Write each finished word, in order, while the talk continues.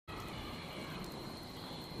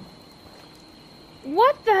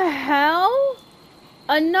What the hell?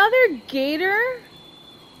 Another gator?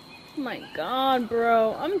 Oh my god,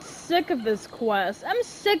 bro. I'm sick of this quest. I'm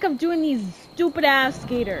sick of doing these stupid ass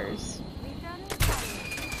gators.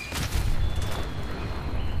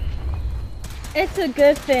 It's a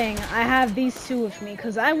good thing I have these two with me,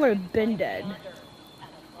 because I would have been dead.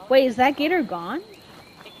 Wait, is that gator gone?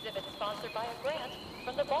 Exhibit sponsored by a grant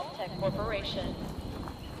from the Vault-Tec Corporation.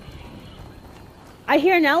 I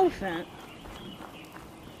hear an elephant.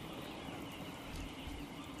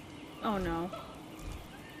 Oh no.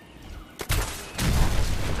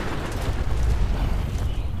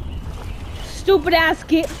 Stupid ass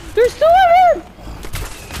gator. There's two of them!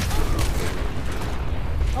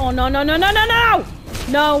 Oh no no no no no no!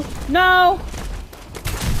 No, no!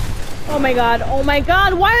 Oh my god, oh my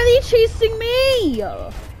god, why are they chasing me?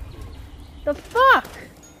 The fuck?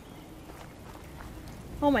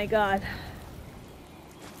 Oh my god.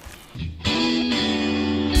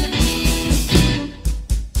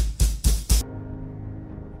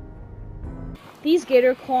 These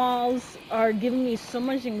gator claws are giving me so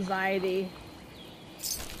much anxiety.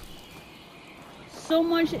 So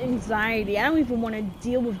much anxiety. I don't even want to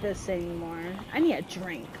deal with this anymore. I need a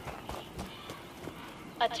drink.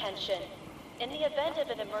 Attention. In the event of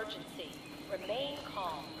an emergency, remain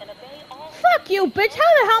calm and obey all... Fuck you, bitch!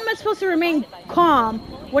 How the hell am I supposed to remain calm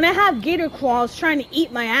when I have gator claws trying to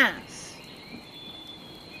eat my ass?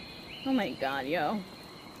 Oh my god, yo.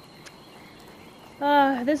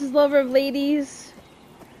 This is Lover of Ladies.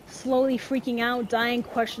 Slowly freaking out, dying,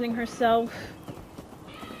 questioning herself.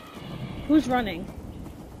 Who's running?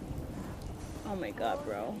 Oh my god,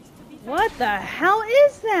 bro. What the hell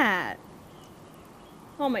is that?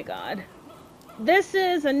 Oh my god. This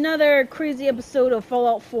is another crazy episode of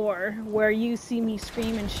Fallout 4 where you see me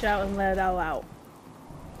scream and shout and let it all out.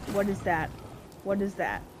 What is that? What is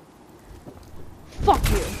that? Fuck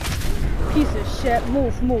you. Piece of shit.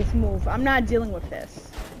 Move, move, move. I'm not dealing with this.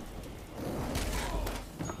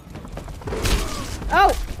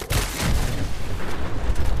 Oh!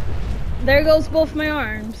 There goes both my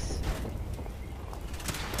arms.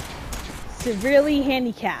 Severely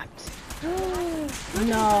handicapped.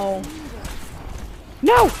 No.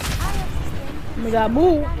 No! Oh my god,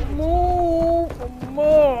 move! Move!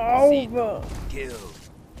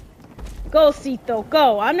 Go, Cito,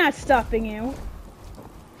 go! I'm not stopping you.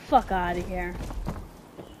 Fuck out of here.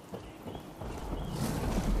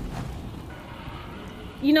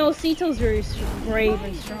 You know, Cito's very brave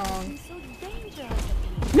and strong.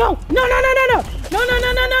 No! No, no, no, no, no! No, no,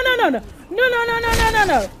 no, no, no, no, no, no! No, no, no, no, no, no,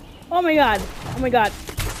 no! Oh my god. Oh my god.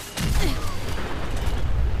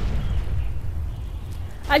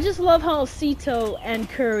 I just love how Cito and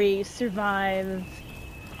Curry survive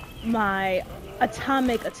my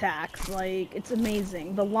atomic attacks. Like, it's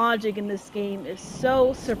amazing. The logic in this game is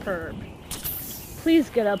so superb. Please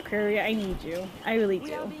get up, Curry. I need you. I really do.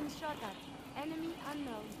 We are being shot at. Enemy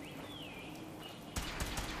unknown.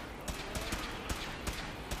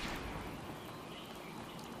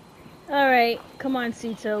 Alright, come on,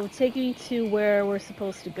 Cito. Take me to where we're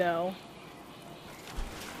supposed to go.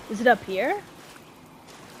 Is it up here?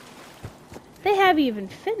 They haven't even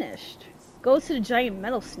finished. Go to the giant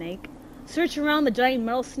metal snake. Search around the giant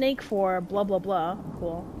metal snake for blah blah blah.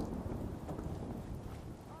 Cool.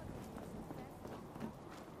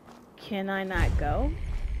 Can I not go?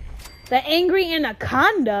 The angry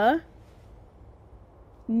Anaconda?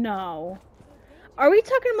 No. Are we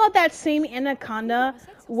talking about that same Anaconda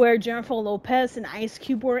where Jennifer Lopez and Ice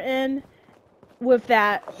Cube were in? With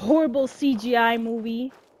that horrible CGI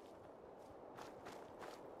movie?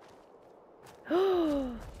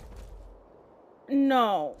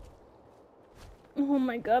 No. Oh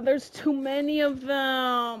my god, there's too many of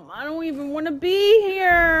them. I don't even want to be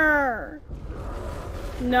here.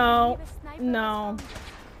 No. No.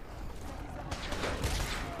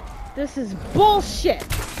 This is bullshit.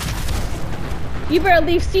 You better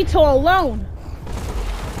leave Cito alone.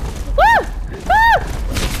 Woo! Ah!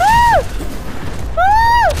 Ah!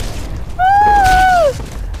 Ah! Ah!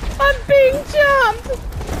 I'm being jumped.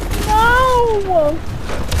 No!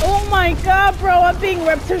 Oh my god, bro, I'm being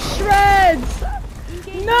ripped to shreds!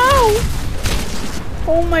 No!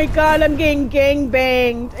 Oh my god, I'm getting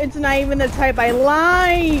gangbanged. It's not even the type I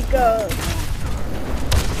like.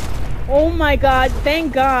 Oh my god,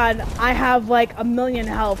 thank god I have like 1,000,000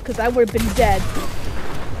 health because I would have been dead.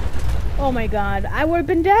 Oh my god, I would have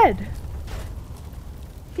been dead.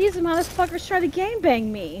 These motherfuckers try to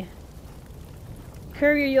gangbang me.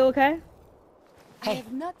 Curry, are you okay? I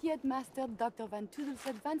have not yet mastered Dr. Van Toodle's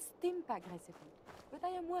advanced Stimpack recipe, but I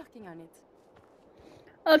am working on it.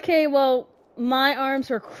 Okay, well, my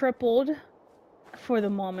arms are crippled for the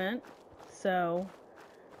moment. So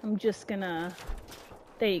I'm just gonna...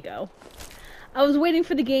 There you go. I was waiting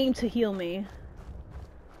for the game to heal me.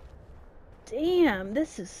 Damn,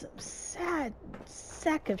 this is some sad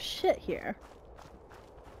sack of shit here.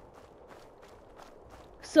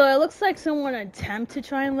 So it looks like someone attempted to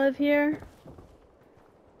try and live here.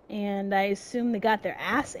 And I assume they got their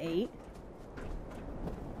ass ate.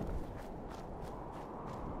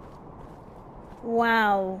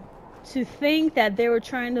 Wow. To think that they were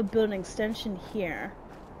trying to build an extension here.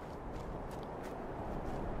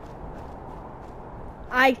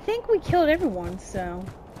 I think we killed everyone, so...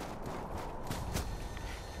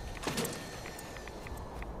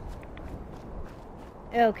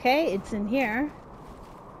 Okay, it's in here.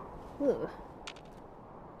 Ooh.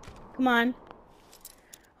 Come on.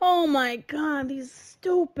 Oh my god, these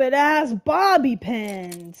stupid ass bobby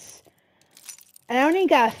pins. And I only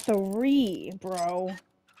got 3, bro.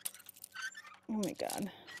 Oh my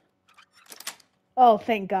god. Oh,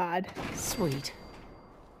 thank god. Sweet.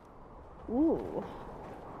 Ooh.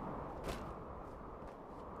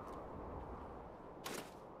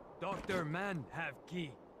 Dr. Man have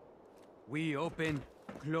key. We open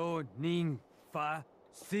cloning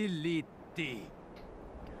facility.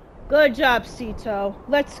 Good job, Cito.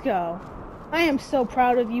 Let's go. I am so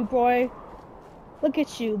proud of you, boy. Look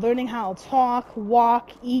at you, learning how to talk,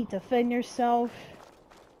 walk, eat, defend yourself.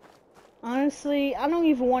 Honestly, I don't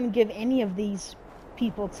even want to give any of these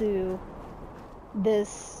people to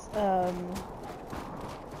this,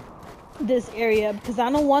 this area, because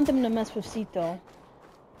I don't want them to mess with Cito.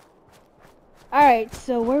 Alright,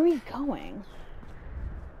 so where are we going?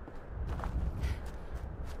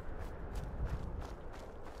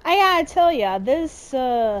 I gotta tell ya, this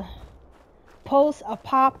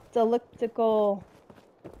post-apocalyptic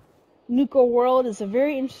nuclear world is a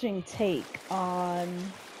very interesting take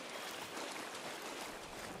on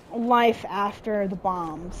life after the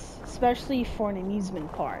bombs, especially for an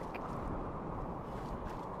amusement park.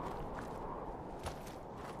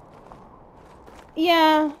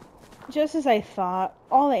 Yeah, just as I thought,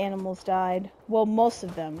 all the animals died. Well, most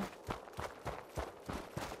of them.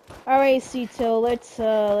 Alright, Cito, let's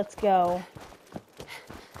go.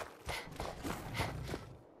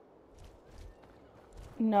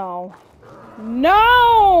 No.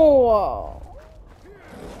 No!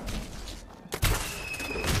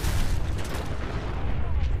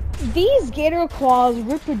 These gator claws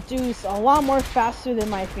reproduce a lot more faster than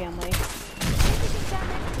my family.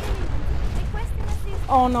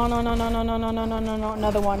 Oh, no, no, no, no, no, no, no, no, no, no, no,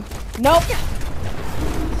 another one. Nope!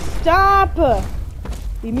 Stop!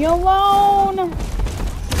 Leave me alone!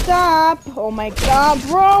 Stop! Oh my god,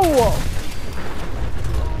 bro!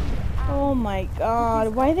 Oh my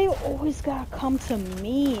god, why they always gotta come to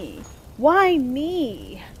me? Why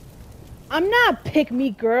me? I'm not a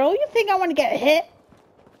pick-me girl. You think I want to get hit?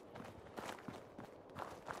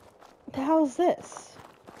 What the hell is this?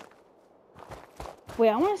 Wait,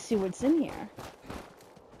 I want to see what's in here.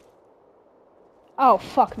 Oh,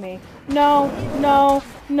 fuck me. No, no,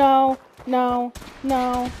 no, no,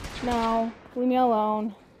 no, no. Leave me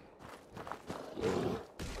alone.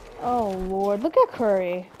 Oh, Lord. Look at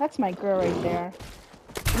Curry. That's my girl right there.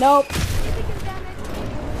 Nope.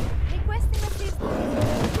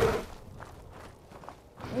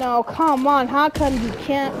 No, come on. How come you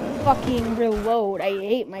can't fucking reload? I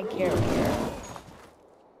hate my character.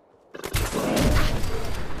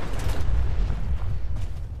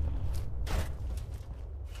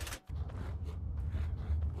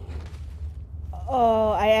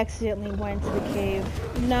 Oh, I accidentally went to the cave.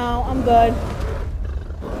 No, I'm good.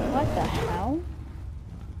 What the hell?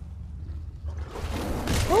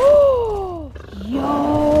 Oh,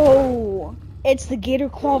 yo! It's the gator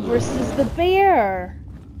claw versus the bear.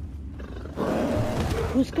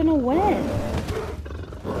 Who's gonna win?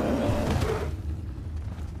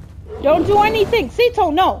 Don't do anything!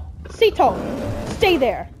 Cito, no! Cito, stay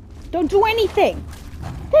there. Don't do anything.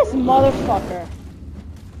 This motherfucker.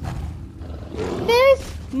 This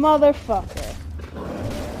motherfucker.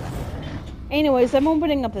 Anyways, I'm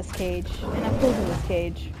opening up this cage, and I'm closing this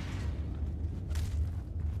cage.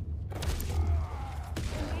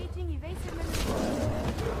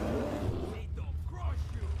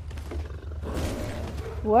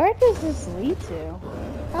 Where does this lead to?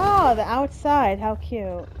 Oh, the outside. How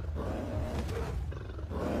cute.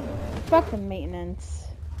 Fuck the maintenance.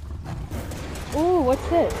 Ooh, what's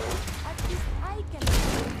this?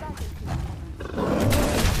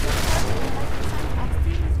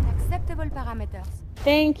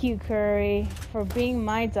 Thank you, Curry, for being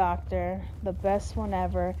my doctor. The best one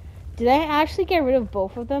ever. Did I actually get rid of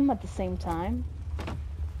both of them at the same time?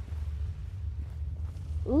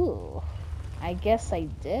 Ooh, I guess I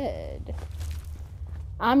did.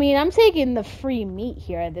 I mean, I'm taking the free meat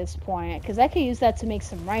here at this point, because I could use that to make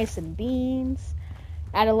some rice and beans.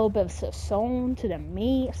 Add a little bit of sazon to the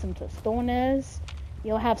meat, some tostones.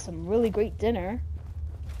 You'll have some really great dinner.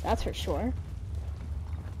 That's for sure.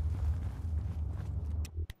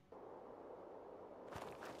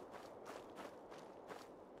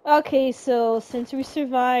 Okay, so since we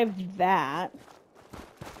survived that,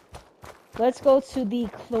 let's go to the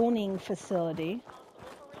cloning facility.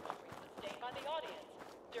 Sustained by the audience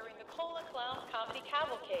during the Cola Clowns Comedy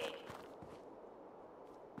Cavalcade.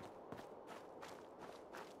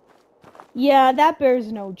 Yeah, that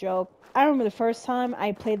bear's no joke. I remember the first time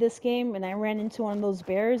I played this game and I ran into one of those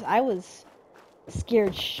bears, I was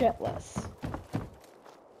scared shitless.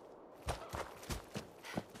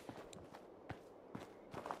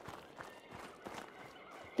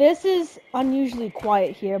 This is unusually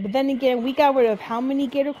quiet here, but then again, we got rid of how many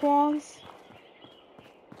gator claws?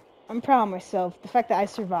 I'm proud of myself, the fact that I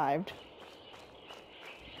survived.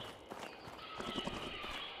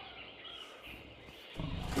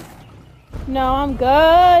 No, I'm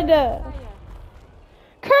good.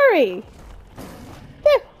 Curry!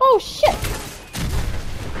 There, oh shit!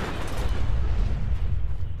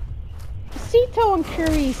 Cito and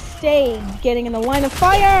Curry stayed getting in the line of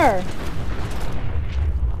fire!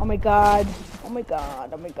 Oh my god. Oh my god.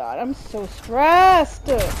 Oh my god. I'm so stressed!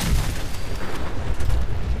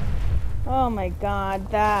 Oh my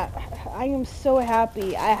god, I am so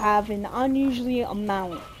happy I have an unusually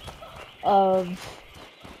amount of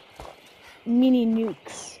mini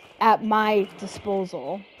nukes at my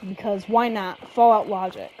disposal, because why not? Fallout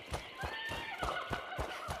logic.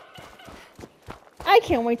 I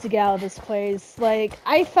can't wait to get out of this place. Like,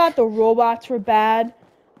 I thought the robots were bad.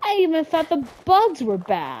 I even thought the bugs were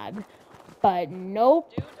bad. But nope.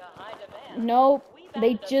 Due to high demand, Nope. we've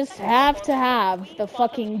They added a just second have to form of have the quantum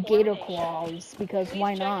fucking gator coordination. claws, because Please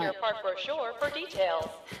why check not? your park brochure for details.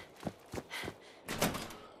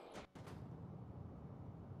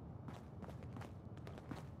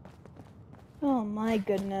 Oh my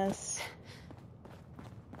goodness.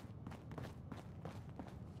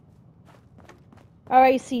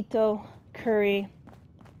 Alright, Cito, Curry.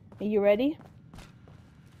 Are you ready?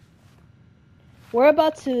 We're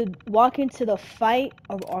about to walk into the fight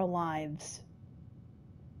of our lives.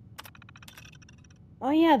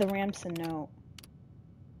 Oh yeah, the Ramson note.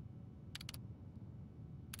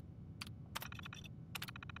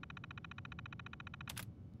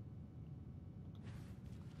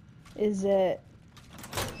 Is it...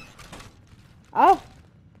 Oh!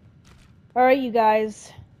 Alright, you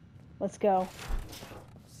guys. Let's go.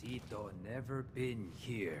 Cito never been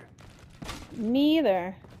here. Me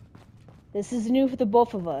either. This is new for the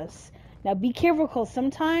both of us. Now be careful, because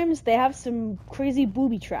sometimes they have some crazy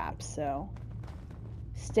booby traps, so...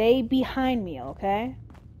 Stay behind me, okay?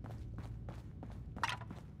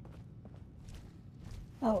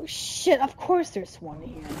 Oh shit, of course there's one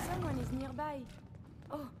here. Someone is nearby.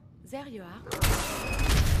 Oh, there you are.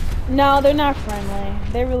 No, they're not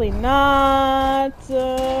friendly. They're really not.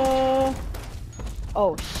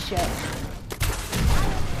 Oh shit.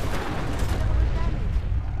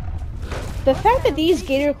 The fact that these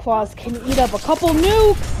gator claws can eat up a couple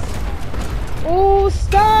nukes. Oh,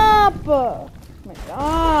 stop! Oh my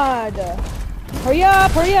god. Hurry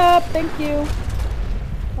up, hurry up. Thank you.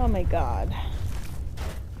 Oh my god.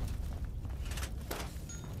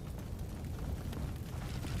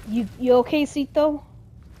 You okay, Cito?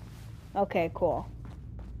 Okay, cool.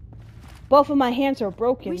 Both of my hands are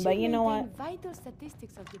broken, but you know what? Vital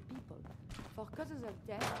statistics of the people. For causes of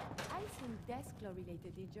death, I think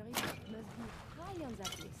death-related injuries must be high on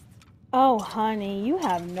that list. Oh, honey, you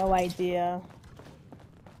have no idea.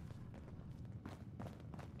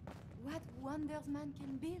 What wonders man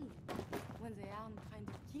can build when they aren't trying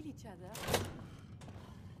to kill each other?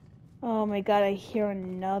 Oh my god, I hear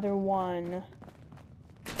another one.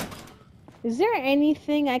 Is there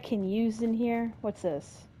anything I can use in here? What's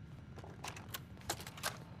this?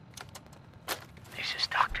 This is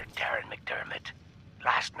Dr. Darren McDermott,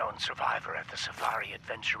 last known survivor at the Safari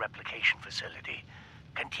Adventure Replication Facility,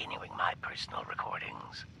 continuing my personal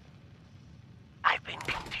recordings. I've been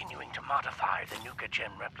continuing to modify the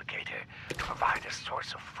Nuka-Gen replicator to provide a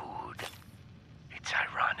source of food. It's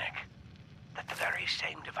ironic that the very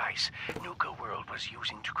same device Nuka World was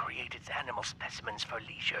using to create its animal specimens for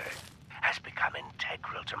leisure has become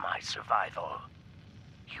integral to my survival.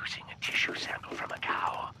 Using a tissue sample from a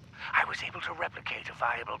cow, I was able to replicate a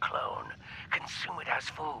viable clone, consume it as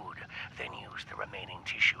food, then use the remaining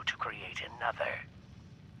tissue to create another.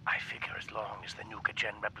 I figure as long as the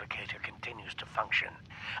Nuka-Gen replicator continues to function,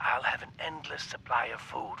 I'll have an endless supply of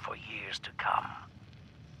food for years to come.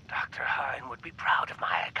 Dr. Hine would be proud of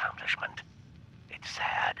my accomplishment. It's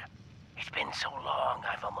sad. It's been so long,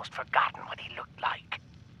 I've almost forgotten what he looked like.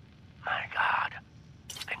 My God,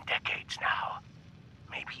 it's been decades now.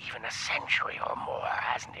 Maybe even a century or more,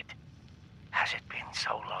 hasn't it? Has it been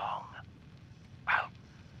so long?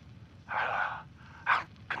 I'll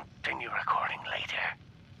continue recording later.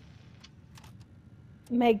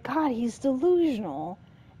 My God, he's delusional.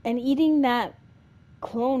 And eating that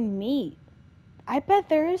clone meat. I bet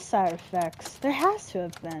there is side effects. There has to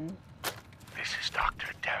have been. This is Dr.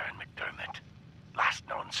 Darren McDermott, last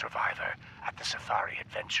known survivor at the Safari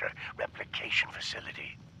Adventure Replication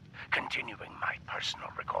Facility, continuing my personal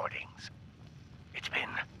recordings. It's been...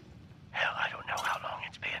 hell, I don't know how long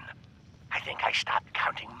it's been. I think I stopped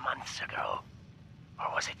counting months ago.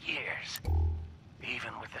 Or was it years?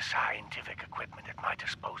 Even with the scientific equipment at my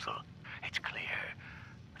disposal, it's clear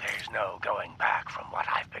there's no going back from what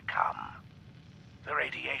I've become. The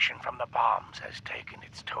radiation from the bombs has taken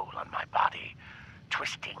its toll on my body,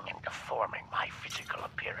 twisting and deforming my physical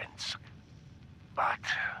appearance. But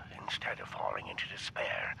instead of falling into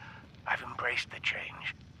despair, I've embraced the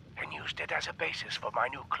change and used it as a basis for my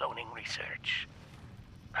new cloning research.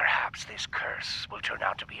 Perhaps this curse will turn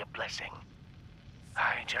out to be a blessing.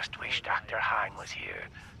 I just wish Dr. Hine was here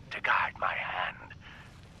to guide my hand.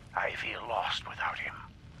 I feel lost without him.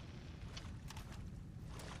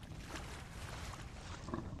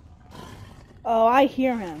 Oh, I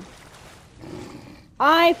hear him.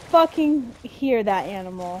 I fucking hear that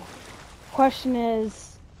animal. Question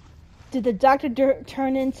is, did the doctor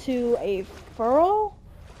turn into a furl?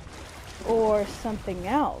 Or something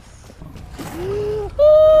else? Ooh!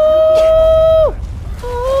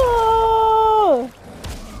 Oh!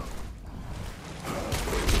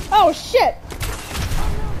 Oh shit!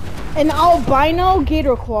 An albino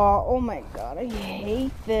gator claw. Oh my God, I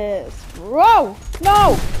hate this. Bro!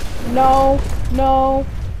 No! No! No!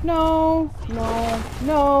 No! No!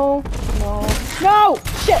 No! No! No!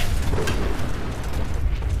 Shit!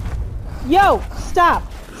 Yo! Stop!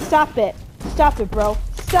 Stop it! Stop it, bro!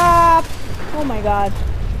 Stop! Oh my God.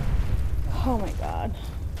 Oh my God.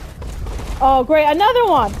 Oh great, another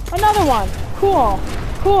one! Another one! Cool.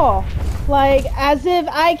 Cool. Like, as if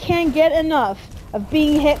I can't get enough of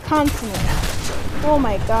being hit constantly. Oh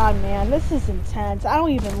my God, man, this is intense. I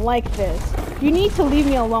don't even like this. You need to leave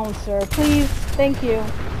me alone, sir. Please. Thank you.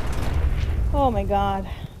 Oh my God.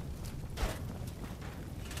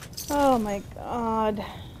 Oh my God.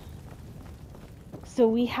 So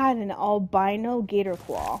we had an albino gator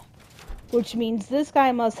claw, which means this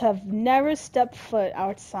guy must have never stepped foot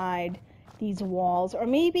outside these walls, or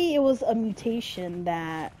maybe it was a mutation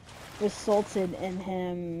that resulted in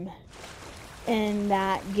him and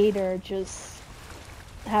that gator just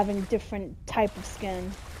having different type of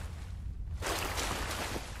skin.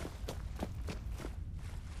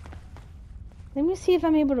 Let me see if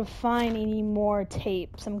I'm able to find any more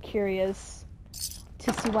tapes. I'm curious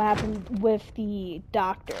to see what happened with the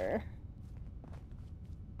doctor.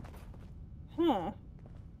 Huh.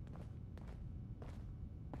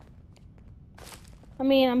 I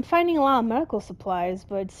mean, I'm finding a lot of medical supplies,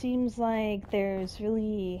 but it seems like there's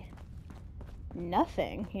really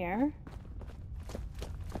nothing here.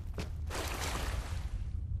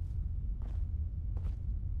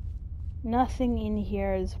 Nothing in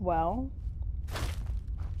here as well.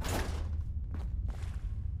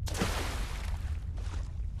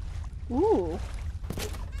 Ooh.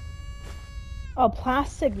 A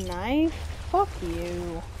plastic knife? Fuck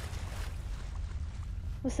you.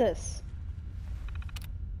 What's this?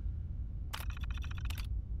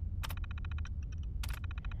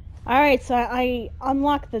 Alright, so I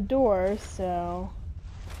unlocked the door, so...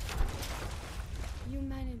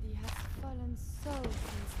 Humanity has fallen so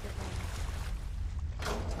since the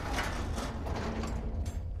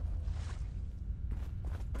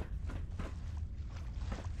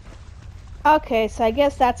dawn. Okay, so I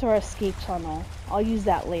guess that's our escape tunnel. I'll use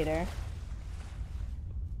that later.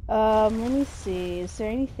 Let me see. Is there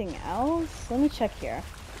anything else? Let me check here.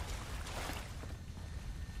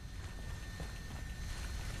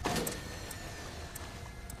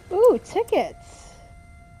 Ooh, tickets.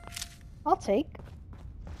 I'll take.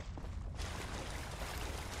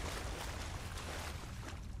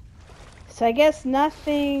 So I guess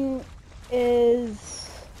nothing is...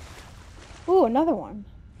 Ooh, another one.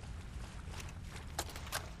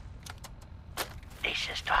 This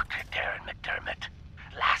is Dr. Darren McDermott,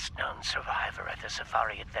 last known survivor at the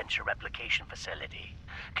Safari Adventure Replication Facility,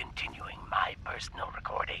 continuing my personal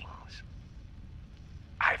recordings.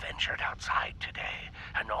 I ventured outside today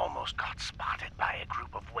and almost got spotted by a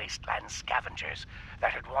group of wasteland scavengers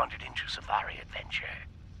that had wandered into Safari Adventure.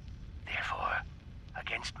 Therefore,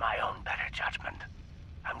 against my own better judgment,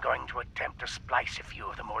 I'm going to attempt to splice a few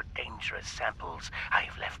of the more dangerous samples I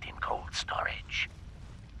have left in cold storage.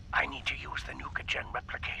 I need to use the Nuka-Gen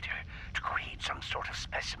replicator to create some sort of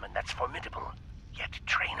specimen that's formidable, yet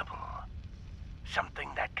trainable.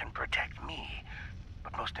 Something that can protect me,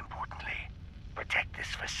 but most importantly, protect this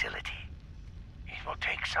facility. It will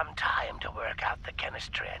take some time to work out the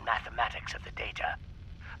chemistry and mathematics of the data,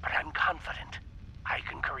 but I'm confident I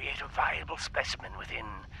can create a viable specimen within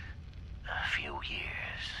a few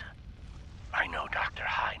years. I know Dr.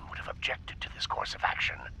 Hine would have objected to this course of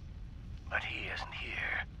action, but he isn't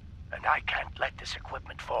here, and I can't let this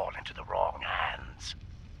equipment fall into the wrong hands.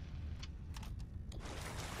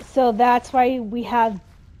 So that's why we have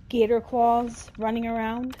gator claws running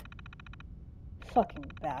around?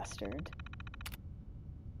 Fucking bastard.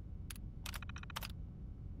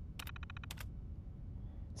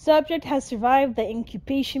 Subject has survived the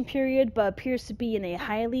incubation period but appears to be in a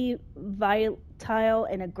highly volatile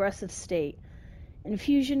and aggressive state.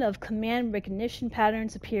 Infusion of command recognition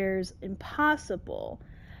patterns appears impossible.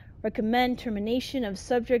 Recommend termination of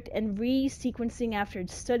subject and re-sequencing after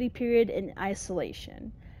study period in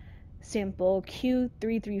isolation. Sample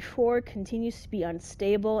Q334 continues to be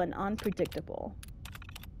unstable and unpredictable.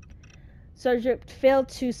 Subject failed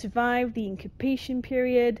to survive the incubation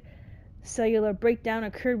period. Cellular breakdown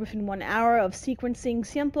occurred within 1 hour of sequencing.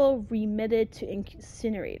 Sample remitted to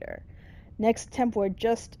incinerator. Next attempt will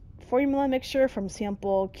adjust formula mixture from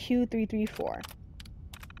sample Q334.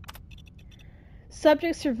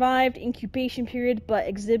 Subject survived incubation period but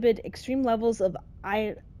exhibit extreme levels of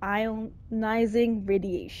ionizing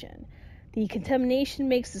radiation. The contamination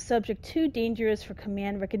makes the subject too dangerous for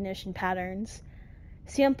command recognition patterns.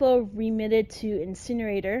 Sample remitted to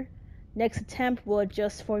incinerator. Next attempt will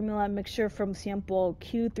adjust formula mixture from sample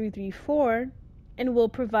Q334 and will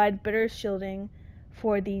provide better shielding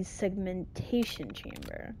for the segmentation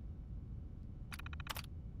chamber.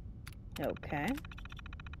 Okay.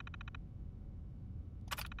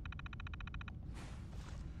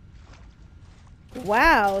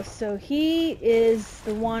 Wow, so he is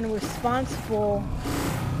the one responsible.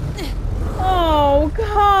 Oh,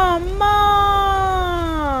 come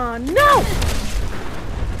on! No!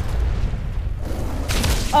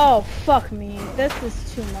 Oh, fuck me. This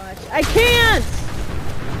is too much. I can't!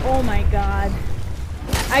 Oh my god.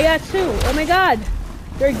 I got two. Oh my god.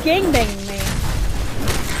 They're gangbanging me.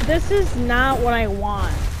 This is not what I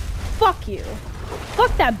want. Fuck you.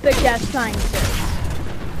 Fuck that bitch-ass scientist.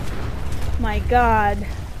 My god.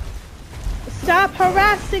 Stop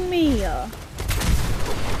harassing me.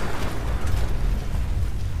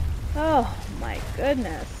 Oh my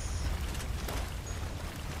goodness.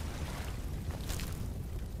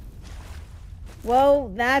 Well,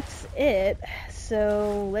 that's it.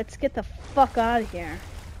 So let's get the fuck out of here.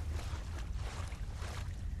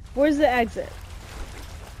 Where's the exit?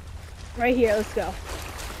 Right here, let's go.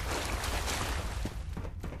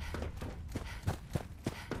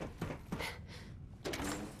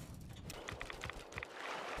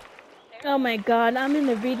 Oh my god, I'm in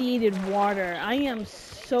the radiated water. I am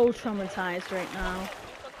so traumatized right now.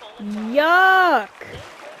 Yuck!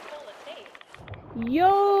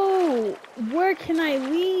 Yo! Where can I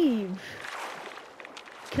leave?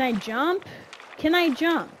 Can I jump? Can I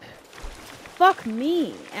jump? Fuck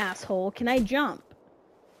me, asshole. Can I jump?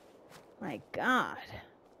 My god.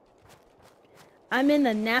 I'm in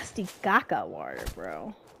the nasty caca water,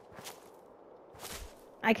 bro.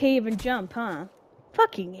 I can't even jump, huh?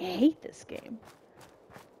 Fucking hate this game.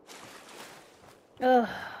 Ugh,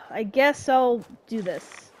 I guess I'll do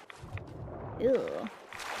this. Ew.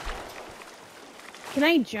 Can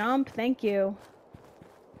I jump? Thank you.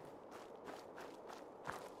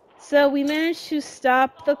 So we managed to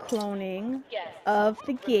stop the cloning of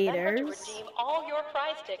the gators. Remember to redeem all your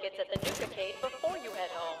prize tickets at the Nuka-Cade before you head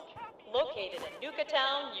home. Located in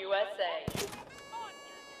Nukatown, USA.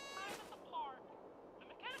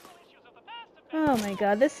 Oh my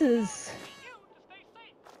god, this is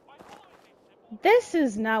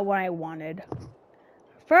not what I wanted.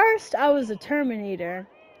 First, I was a Terminator.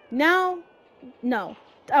 Now, no.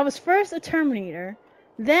 I was first a Terminator.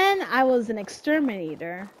 Then I was an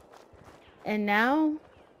exterminator. And now,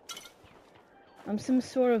 I'm some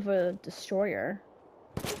sort of a destroyer.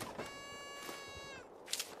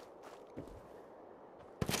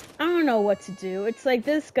 I don't know what to do. It's like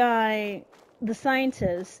this guy, the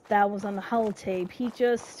scientist that was on the holotape, he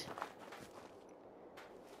just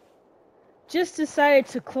just decided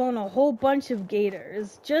to clone a whole bunch of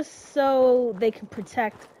gators just so they can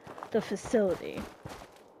protect the facility.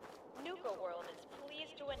 Nuka World is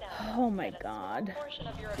pleased to announce Oh my that God. a small portion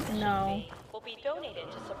of your admission No. fee will be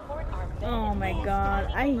donated to support our men Oh and my women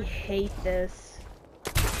God. fighting I overseas. hate this.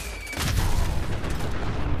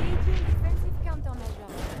 Engaging defensive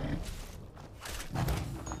countermeasures.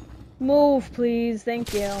 Move, please.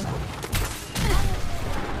 Thank you.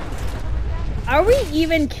 Are we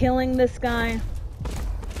even killing this guy?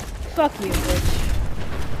 Fuck you, bitch.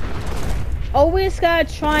 Always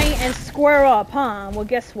gotta try and square up, huh? Well,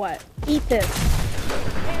 guess what? Eat this.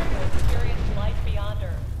 Prepare to experience life beyond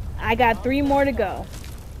Earth. I got 3 more to go.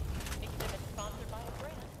 Exhibit sponsored by a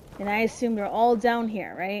brand. And I assume they're all down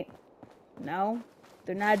here, right? No?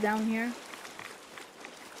 They're not down here?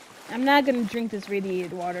 I'm not gonna drink this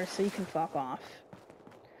radiated water, so you can fuck off.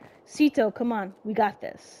 Sito, come on. We got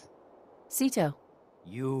this. Sito.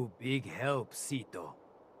 You big help, Sito.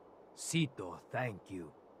 Sito, thank you.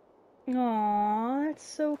 Aww, that's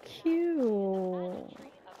so cute. Tree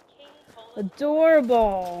of King Cola.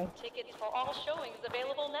 Adorable. Tickets for all showings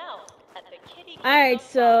available now at the Kitty Alright, Kingdom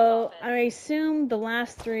so box I office. assume the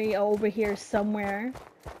last 3 are over here somewhere,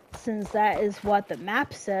 since that is what the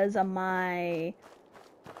map says on my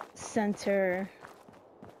center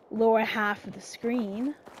lower half of the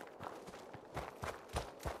screen.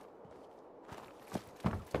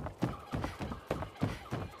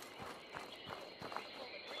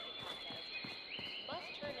 Must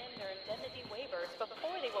turn in their indemnity waivers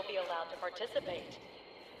before they will be allowed to participate.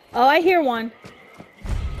 Oh, I hear one.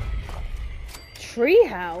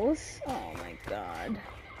 Treehouse? Oh my God.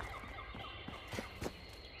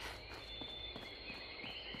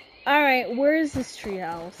 Alright, where is this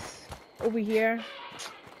treehouse? Over here?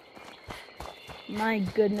 My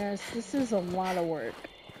goodness, this is a lot of work.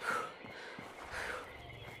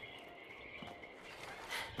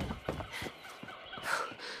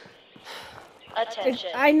 Attention.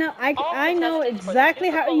 I know All contestants for the exactly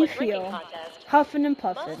how Nuka-Cola you drinking feel. contest Huffing and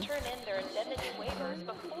must puffing. turn in their indemnity waivers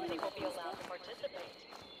before they will be allowed to participate.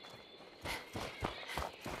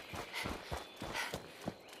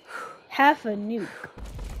 Half a nuke.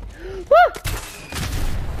 Woo!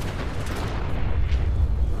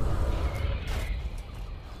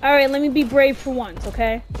 Alright, let me be brave for once,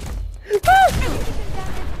 okay? Woo! Critical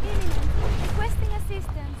damage imminent. Requesting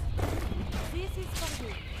assistance. This is for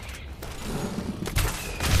you.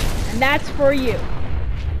 And that's for you.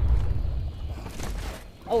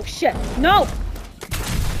 Oh shit. No!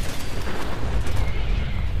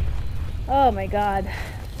 Oh my God.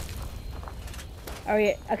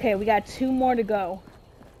 Alright, okay, we got 2 more to go.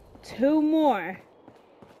 2 more.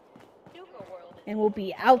 Nuka World is And we'll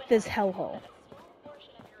be out this hellhole. a small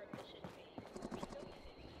portion of your admission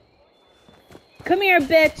fee. Come here,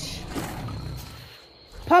 bitch.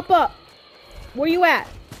 Pop up. Where you at?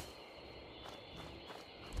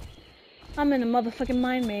 I'm in a motherfucking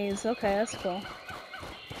mine maze. Okay, that's cool.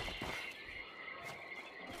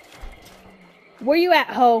 Where you at,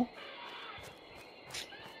 ho?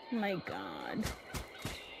 Oh my God.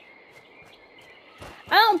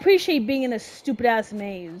 I don't appreciate being in a stupid ass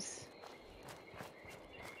maze.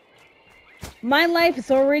 My life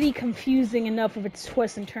is already confusing enough with its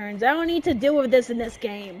twists and turns. I don't need to deal with this in this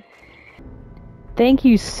game. Thank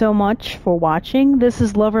you so much for watching. This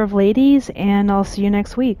is Lover of Ladies, and I'll see you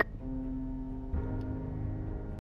next week.